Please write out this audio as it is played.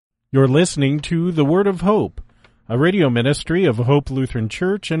You're listening to The Word of Hope, a radio ministry of Hope Lutheran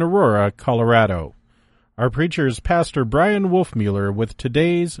Church in Aurora, Colorado. Our preacher is Pastor Brian Wolfmueller with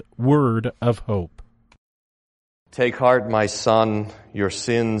today's Word of Hope. Take heart, my son, your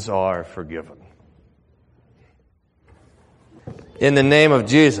sins are forgiven. In the name of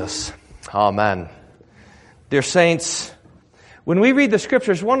Jesus, amen. Dear saints, when we read the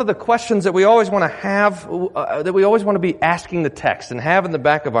Scriptures, one of the questions that we always want to have, that we always want to be asking the text and have in the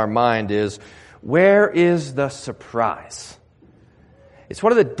back of our mind is, where is the surprise? It's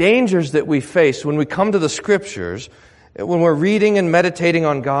one of the dangers that we face when we come to the Scriptures, when we're reading and meditating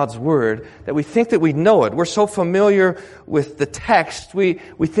on God's Word, that we think that we know it. We're so familiar with the text, we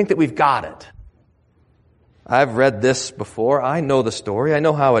think that we've got it. I've read this before. I know the story. I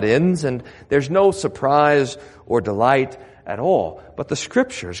know how it ends, and there's no surprise or delight at all. But the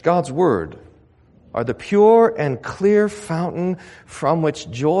Scriptures, God's Word, are the pure and clear fountain from which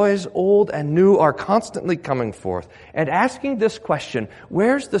joys old and new are constantly coming forth. And asking this question,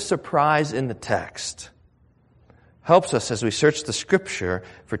 where's the surprise in the text? Helps us as we search the Scripture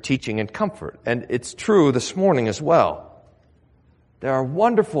for teaching and comfort. And it's true this morning as well. There are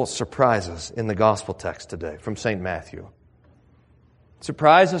wonderful surprises in the gospel text today from St. Matthew.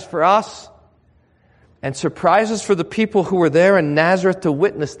 Surprises for us, and surprises for the people who were there in Nazareth to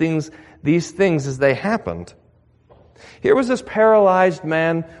witness these things as they happened. Here was this paralyzed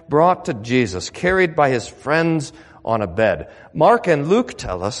man brought to Jesus, carried by his friends on a bed. Mark and Luke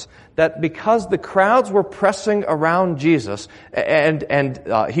tell us that because the crowds were pressing around Jesus, and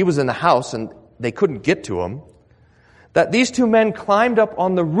he was in the house and they couldn't get to him, that these two men climbed up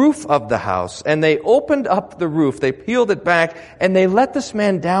on the roof of the house, and they opened up the roof, they peeled it back, and they let this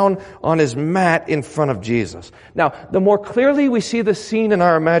man down on his mat in front of Jesus. Now, the more clearly we see the scene in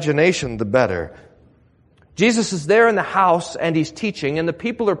our imagination, the better. Jesus is there in the house, and he's teaching, and the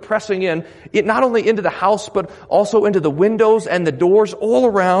people are pressing in, not only into the house, but also into the windows and the doors all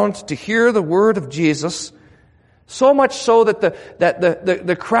around to hear the word of Jesus. So much so that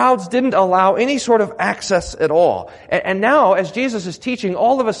the crowds didn't allow any sort of access at all. And now, as Jesus is teaching,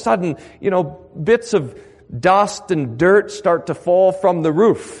 all of a sudden, bits of dust and dirt start to fall from the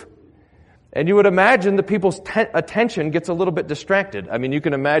roof. And you would imagine the people's attention gets a little bit distracted. I mean, you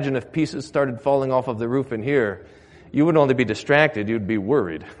can imagine if pieces started falling off of the roof in here, you wouldn't only be distracted, you'd be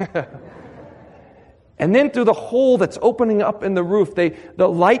worried. And then through the hole that's opening up in the roof, the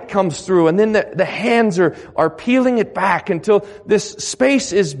light comes through, and then the hands are peeling it back until this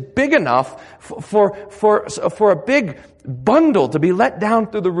space is big enough for a big bundle to be let down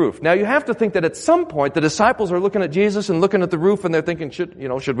through the roof. Now you have to think that at some point the disciples are looking at Jesus and looking at the roof, and they're thinking,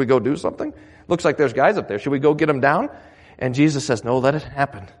 should we go do something? Looks like there's guys up there. Should we go get them down? And Jesus says, no, let it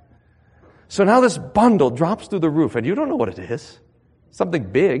happen. So now this bundle drops through the roof, and you don't know what it is.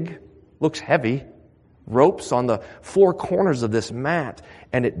 Something big, looks heavy. Ropes on the four corners of this mat,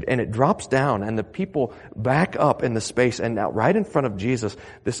 and it drops down, and the people back up in the space, and now right in front of Jesus,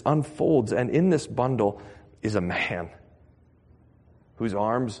 this unfolds, and in this bundle is a man whose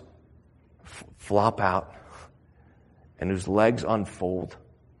arms flop out, and whose legs unfold,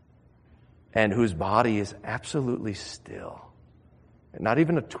 and whose body is absolutely still, and not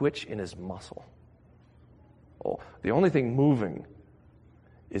even a twitch in his muscle. Oh, the only thing moving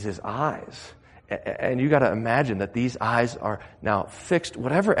is his eyes. And you got to imagine that these eyes are now fixed,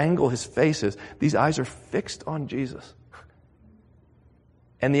 whatever angle his face is, these eyes are fixed on Jesus.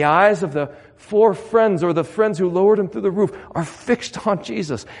 And the eyes of the four friends, or the friends who lowered him through the roof, are fixed on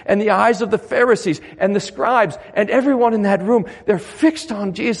Jesus. And the eyes of the Pharisees and the scribes and everyone in that room, they're fixed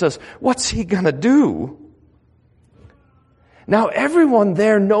on Jesus. What's he going to do? Now everyone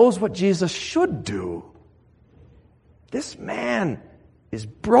there knows what Jesus should do. This man is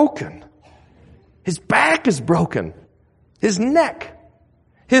broken. His back is broken. His neck.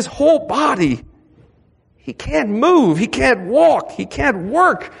 His whole body. He can't move. He can't walk. He can't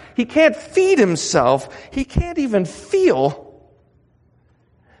work. He can't feed himself. He can't even feel.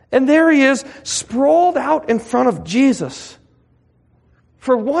 And there he is, sprawled out in front of Jesus.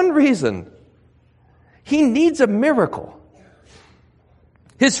 For one reason. He needs a miracle.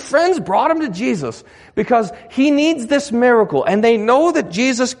 His friends brought him to Jesus because he needs this miracle, and they know that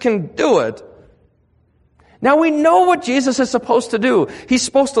Jesus can do it. Now we know what Jesus is supposed to do. He's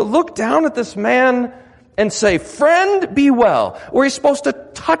supposed to look down at this man and say, "Friend, be well." Or he's supposed to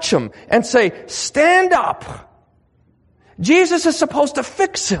touch him and say, "Stand up." Jesus is supposed to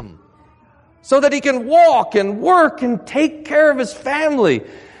fix him so that he can walk and work and take care of his family.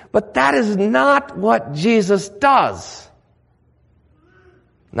 But that is not what Jesus does.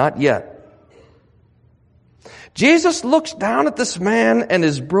 Not yet. Jesus looks down at this man and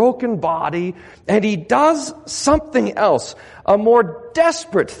his broken body, and he does something else, a more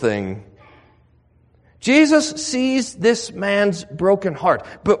desperate thing. Jesus sees this man's broken heart,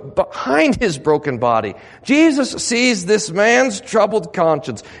 but behind his broken body, Jesus sees this man's troubled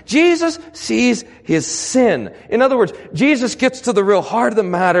conscience. Jesus sees his sin. In other words, Jesus gets to the real heart of the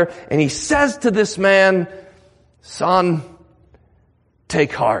matter, and he says to this man, "Son,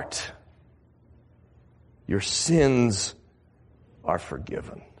 take heart. Your sins are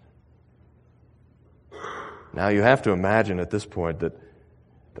forgiven." Now you have to imagine at this point that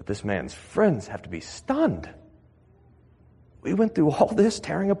this man's friends have to be stunned. We went through all this,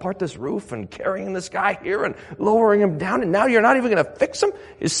 tearing apart this roof and carrying this guy here and lowering him down, and now you're not even going to fix him?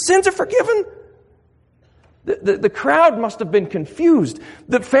 His sins are forgiven? The crowd must have been confused.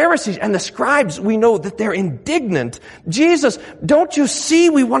 The Pharisees and the scribes, we know that they're indignant. Jesus, don't you see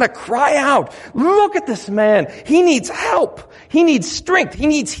we want to cry out? Look at this man. He needs help. He needs strength. He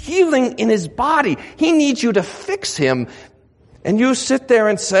needs healing in his body. He needs you to fix him. And you sit there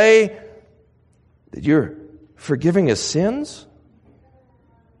and say that you're forgiving his sins?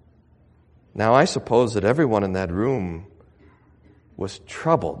 Now, I suppose that everyone in that room was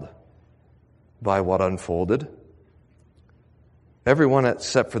troubled by what unfolded. Everyone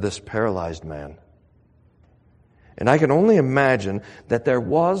except for this paralyzed man. And I can only imagine that there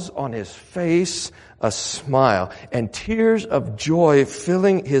was on his face a smile and tears of joy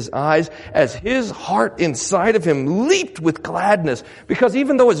filling his eyes as his heart inside of him leaped with gladness, because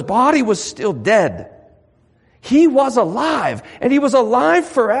even though his body was still dead, he was alive, and he was alive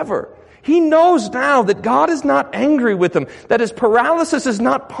forever. He knows now that God is not angry with him, that his paralysis is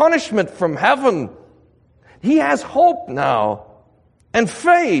not punishment from heaven. He has hope now and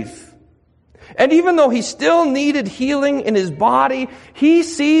faith. And even though he still needed healing in his body, he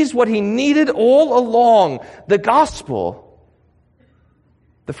sees what he needed all along, the gospel,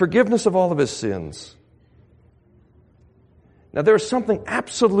 the forgiveness of all of his sins. Now, there's something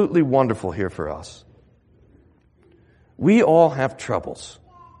absolutely wonderful here for us. We all have troubles.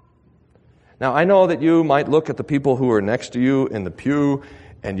 Now, I know that you might look at the people who are next to you in the pew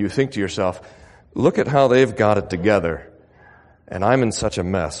and you think to yourself, look at how they've got it together, and I'm in such a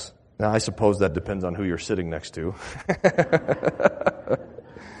mess. Now, I suppose that depends on who you're sitting next to.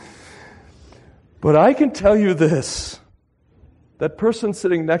 But I can tell you this, that person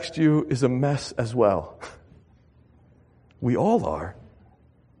sitting next to you is a mess as well. We all are.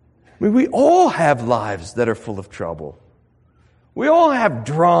 I mean, we all have lives that are full of trouble. We all have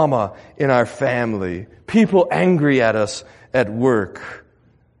drama in our family, people angry at us at work.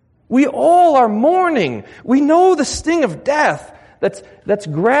 We all are mourning. We know the sting of death that's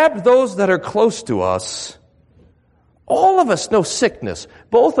grabbed those that are close to us. All of us know sickness,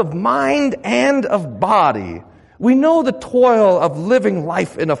 both of mind and of body. We know the toil of living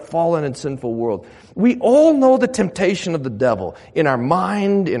life in a fallen and sinful world. We all know the temptation of the devil in our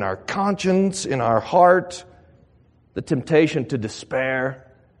mind, in our conscience, in our heart. The temptation to despair,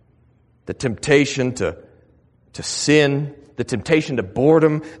 the temptation to sin, the temptation to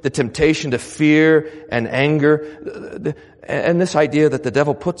boredom, the temptation to fear and anger, and this idea that the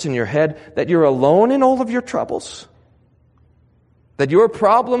devil puts in your head that you're alone in all of your troubles, that your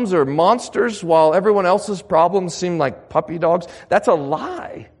problems are monsters while everyone else's problems seem like puppy dogs. That's a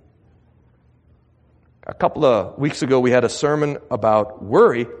lie. A couple of weeks ago, we had a sermon about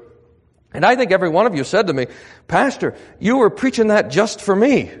worry. And I think every one of you said to me, Pastor, you were preaching that just for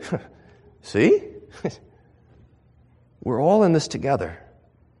me. See? We're all in this together.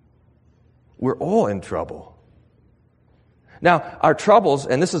 We're all in trouble. Now, our troubles,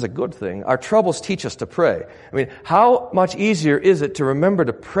 and this is a good thing, our troubles teach us to pray. I mean, how much easier is it to remember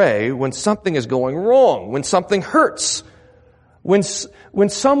to pray when something is going wrong, when something hurts? When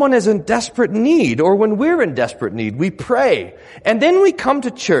someone is in desperate need, or when we're in desperate need, we pray. And then we come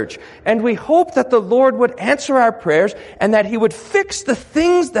to church, and we hope that the Lord would answer our prayers, and that He would fix the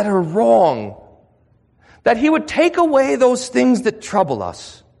things that are wrong. That He would take away those things that trouble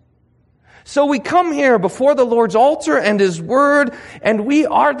us. So we come here before the Lord's altar and His Word, and we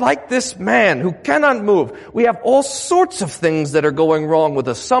are like this man who cannot move. We have all sorts of things that are going wrong with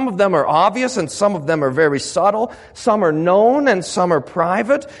us. Some of them are obvious and some of them are very subtle. Some are known and some are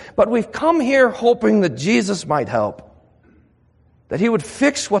private. But we've come here hoping that Jesus might help. That He would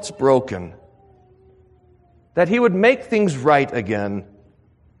fix what's broken. That He would make things right again.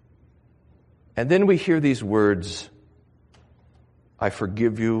 And then we hear these words, I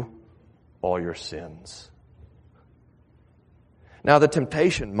forgive you all your sins. Now, the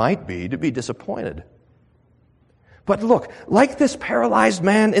temptation might be to be disappointed. But look, like this paralyzed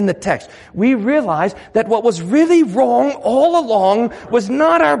man in the text, we realize that what was really wrong all along was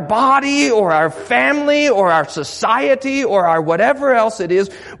not our body or our family or our society or our whatever else it is.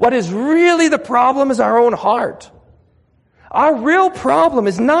 What is really the problem is our own heart. Our real problem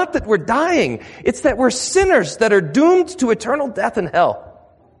is not that we're dying. It's that we're sinners that are doomed to eternal death in hell.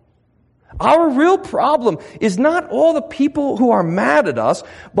 Our real problem is not all the people who are mad at us,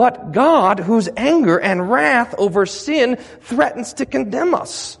 but God whose anger and wrath over sin threatens to condemn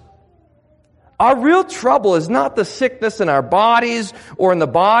us. Our real trouble is not the sickness in our bodies or in the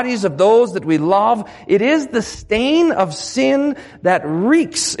bodies of those that we love. It is the stain of sin that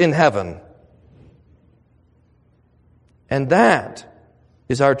reeks in heaven. And that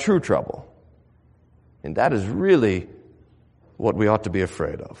is our true trouble. And that is really what we ought to be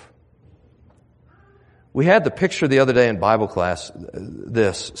afraid of. We had the picture the other day in Bible class,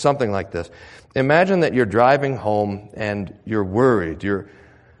 something like this. Imagine that you're driving home and you're worried,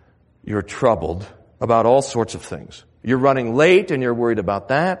 you're troubled about all sorts of things. You're running late and you're worried about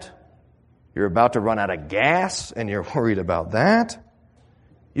that. You're about to run out of gas and you're worried about that.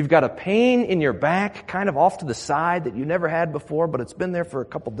 You've got a pain in your back, kind of off to the side that you never had before, but it's been there for a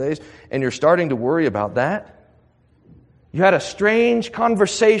couple days, and you're starting to worry about that. You had a strange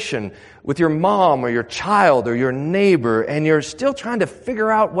conversation with your mom or your child or your neighbor, and you're still trying to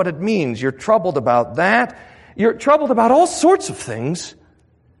figure out what it means. You're troubled about that. You're troubled about all sorts of things,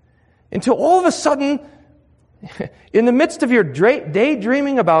 until all of a sudden, in the midst of your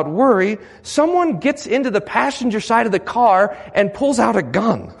daydreaming about worry, someone gets into the passenger side of the car and pulls out a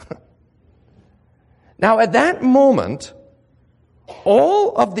gun. Now, at that moment,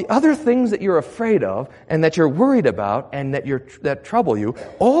 all of the other things that you're afraid of and that you're worried about and that trouble you,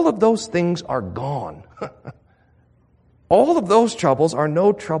 all of those things are gone. All of those troubles are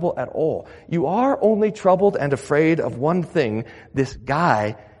no trouble at all. You are only troubled and afraid of one thing, this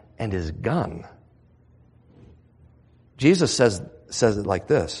guy and his gun. Jesus says it like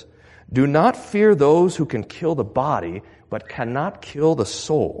this: do not fear those who can kill the body, but cannot kill the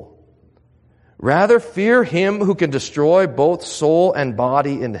soul. Rather fear him who can destroy both soul and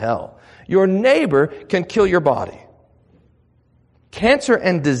body in hell. Your neighbor can kill your body. Cancer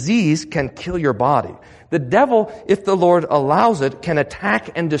and disease can kill your body. The devil, if the Lord allows it, can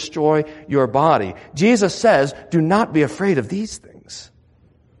attack and destroy your body. Jesus says, do not be afraid of these things.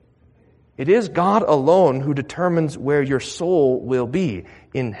 It is God alone who determines where your soul will be,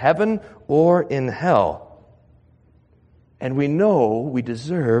 in heaven or in hell. And we know we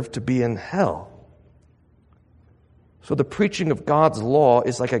deserve to be in hell. So the preaching of God's law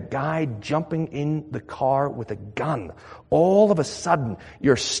is like a guy jumping in the car with a gun. All of a sudden,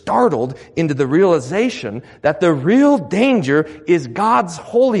 you're startled into the realization that the real danger is God's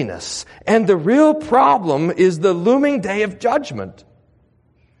holiness, and the real problem is the looming day of judgment.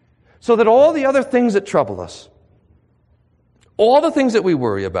 So that all the other things that trouble us, all the things that we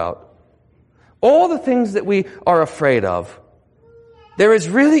worry about, all the things that we are afraid of, there is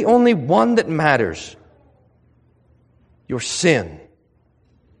really only one that matters: your sin.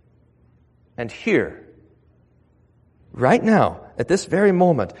 And here, right now, at this very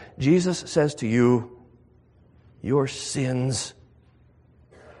moment, Jesus says to you, your sins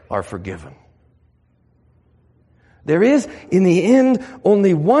are forgiven. There is, in the end,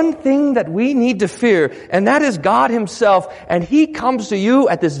 only one thing that we need to fear, and that is God Himself. And He comes to you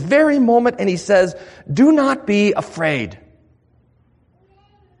at this very moment and He says, do not be afraid.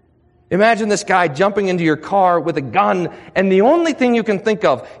 Imagine this guy jumping into your car with a gun, and the only thing you can think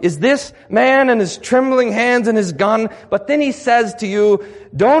of is this man and his trembling hands and his gun. But then he says to you,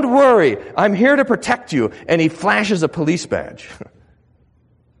 don't worry, I'm here to protect you. And he flashes a police badge.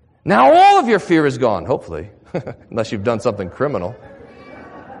 Now all of your fear is gone, hopefully. Unless you've done something criminal.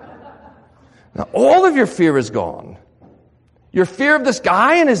 Now, all of your fear is gone. Your fear of this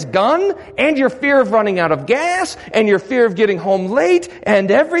guy and his gun, and your fear of running out of gas, and your fear of getting home late,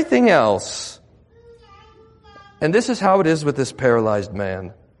 and everything else. And this is how it is with this paralyzed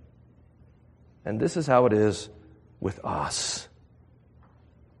man. And this is how it is with us.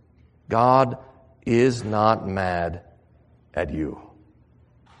 God is not mad at you.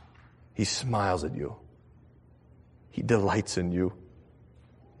 He smiles at you. He delights in you.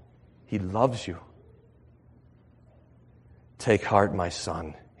 He loves you. Take heart, my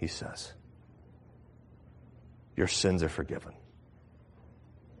son, he says. Your sins are forgiven.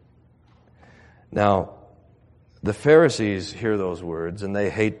 Now, the Pharisees hear those words and they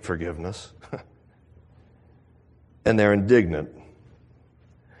hate forgiveness. And they're indignant.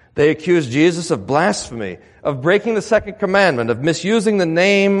 They accused Jesus of blasphemy, of breaking the second commandment, of misusing the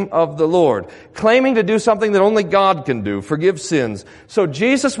name of the Lord, claiming to do something that only God can do, forgive sins. So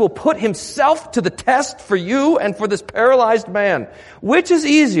Jesus will put himself to the test for you and for this paralyzed man. Which is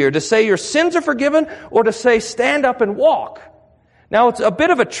easier, to say your sins are forgiven or to say stand up and walk? Now, it's a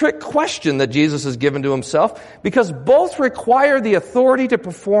bit of a trick question that Jesus has given to himself because both require the authority to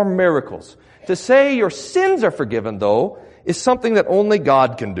perform miracles. To say your sins are forgiven, though, is something that only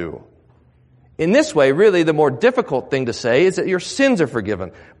God can do. In this way, really, the more difficult thing to say is that your sins are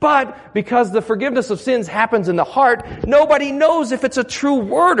forgiven. But because the forgiveness of sins happens in the heart, nobody knows if it's a true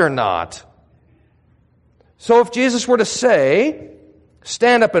word or not. So if Jesus were to say,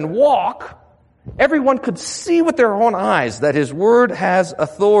 stand up and walk, everyone could see with their own eyes that his word has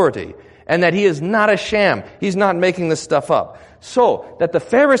authority and that he is not a sham. He's not making this stuff up. So that the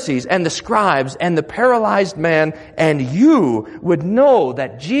Pharisees and the scribes and the paralyzed man and you would know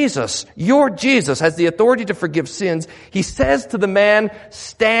that Jesus, your Jesus, has the authority to forgive sins. He says to the man,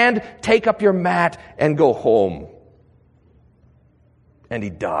 stand, take up your mat, and go home. And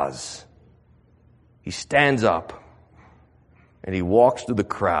he does. He stands up and he walks through the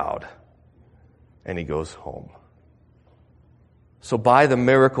crowd and he goes home. So by the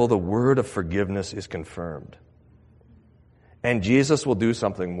miracle, the word of forgiveness is confirmed. And Jesus will do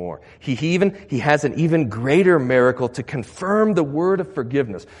something more. He has an even greater miracle to confirm the word of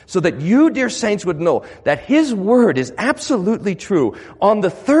forgiveness so that you, dear saints, would know that his word is absolutely true. On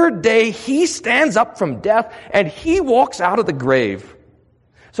the third day, he stands up from death and he walks out of the grave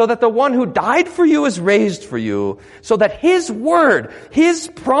so that the one who died for you is raised for you, so that his word, his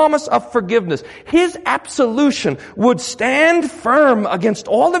promise of forgiveness, his absolution would stand firm against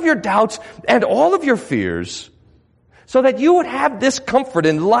all of your doubts and all of your fears. So that you would have this comfort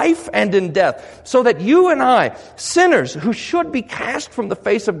in life and in death. So that you and I, sinners who should be cast from the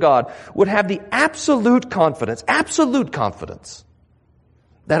face of God, would have the absolute confidence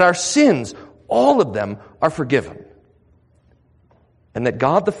that our sins, all of them, are forgiven. And that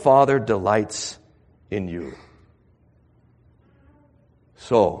God the Father delights in you.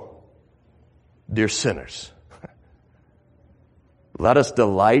 So, dear sinners, let us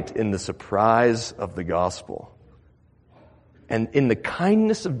delight in the surprise of the gospel. And in the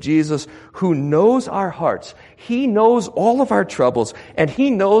kindness of Jesus, who knows our hearts. He knows all of our troubles, and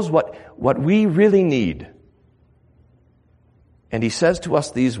he knows what we really need. And he says to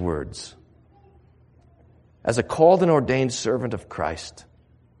us these words, as a called and ordained servant of Christ,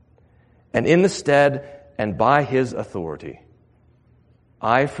 and in the stead and by his authority,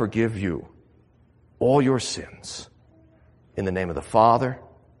 I forgive you all your sins in the name of the Father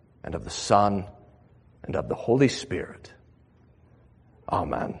and of the Son and of the Holy Spirit.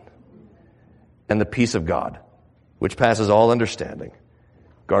 Amen. And the peace of God, which passes all understanding,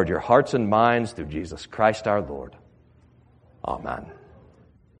 guard your hearts and minds through Jesus Christ our Lord. Amen.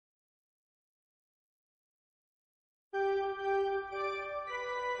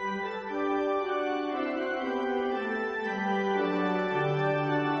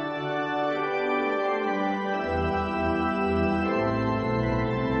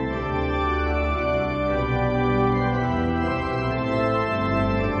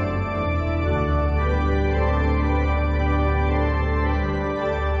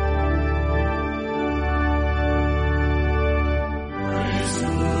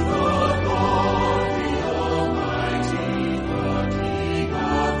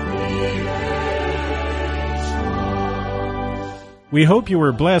 We hope you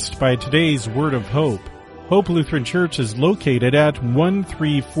were blessed by today's Word of Hope. Hope Lutheran Church is located at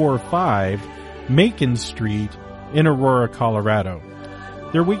 1345 Macon Street in Aurora, Colorado.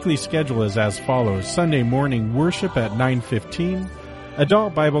 Their weekly schedule is as follows: Sunday morning worship at 9:15,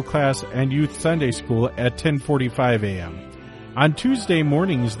 adult Bible class and youth Sunday school at 10:45 a.m. On Tuesday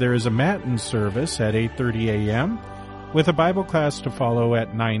mornings there is a Matin service at 8:30 a.m. with a Bible class to follow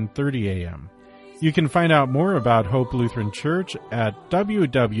at 9:30 a.m. You can find out more about Hope Lutheran Church at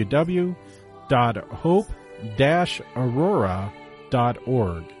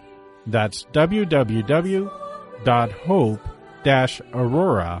www.hope-aurora.org. That's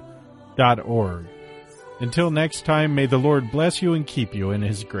www.hope-aurora.org. Until next time, may the Lord bless you and keep you in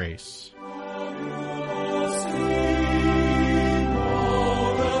his grace.